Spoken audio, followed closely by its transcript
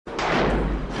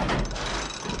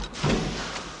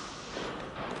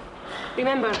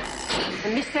Remember,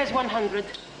 when this says 100,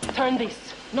 turn this,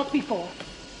 not before.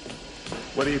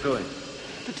 Where are you going?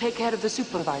 To take care of the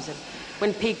supervisor.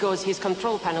 When Pig goes, his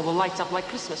control panel will light up like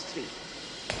Christmas tree.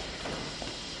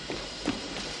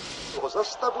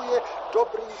 Zastavuje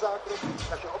dobrý zákročník.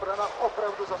 Naše obrana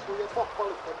opravdu zasluhuje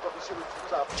pochvalu v tomto vysilujícím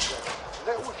zápase.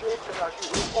 Neužil přenáší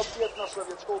hru opět na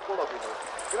sovětskou polovinu.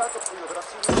 Krát od svého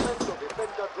vrací na Bendovi.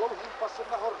 Benda dlouhým pasem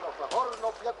na Hornofa.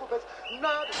 Hornov, Jakubec,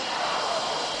 nádherný.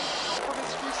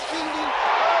 Kovický stílí.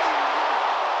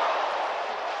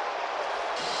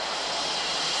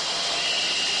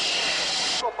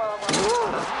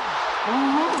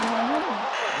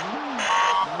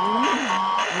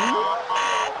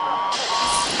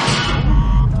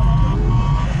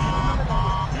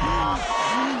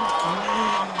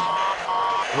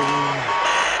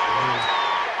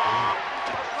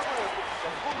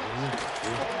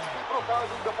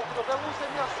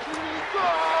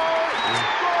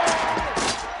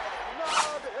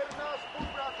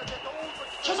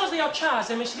 Co to za čas,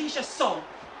 myslíš, že jsou?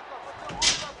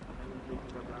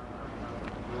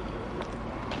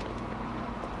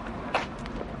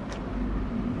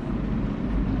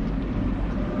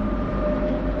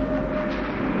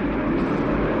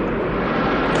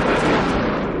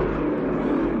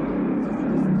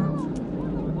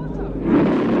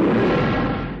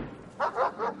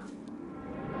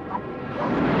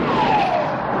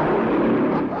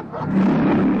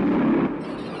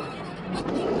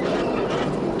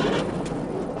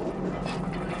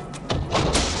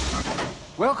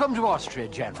 Welcome to Austria,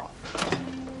 General.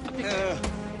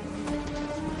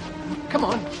 Come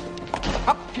on.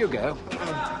 Up you go.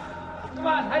 Come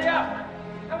on, hurry up!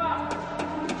 Come on!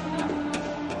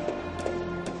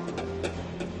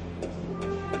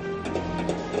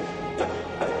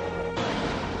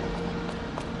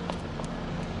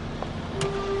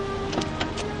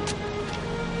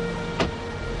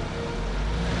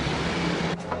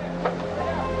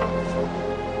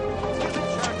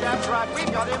 That's right,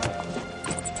 we got him.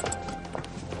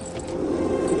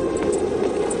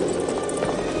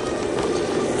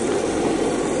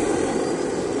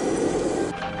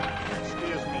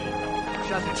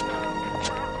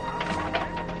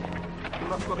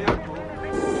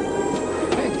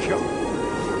 Thank you.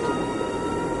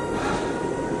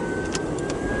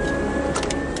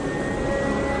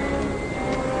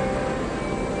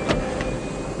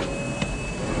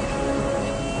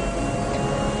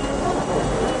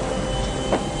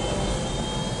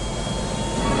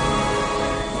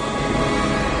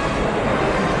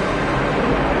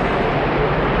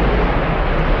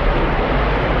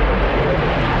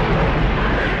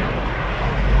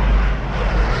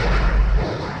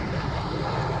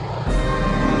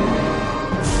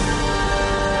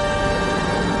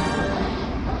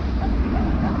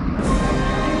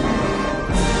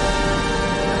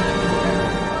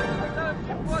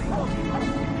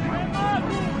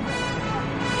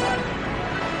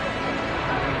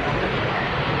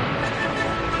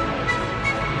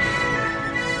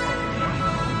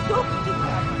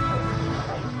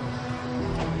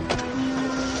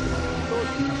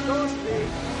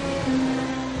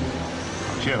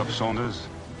 Cheer up, Saunders.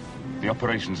 The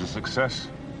operation's a success.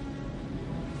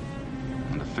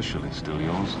 And officially still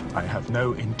yours. I have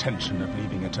no intention of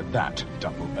leaving it at that,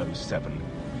 007.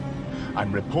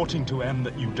 I'm reporting to M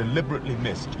that you deliberately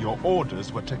missed. Your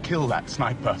orders were to kill that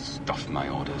sniper. Stuff my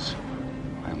orders.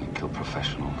 I only kill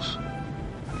professionals.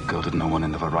 That girl didn't know one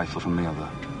end of a rifle from the other.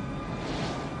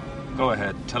 Go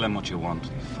ahead, tell him what you want.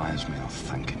 If he fires me, I'll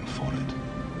thank him for it.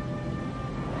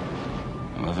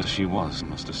 Whoever she was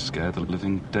must have scared the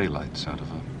living daylights out of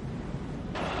her.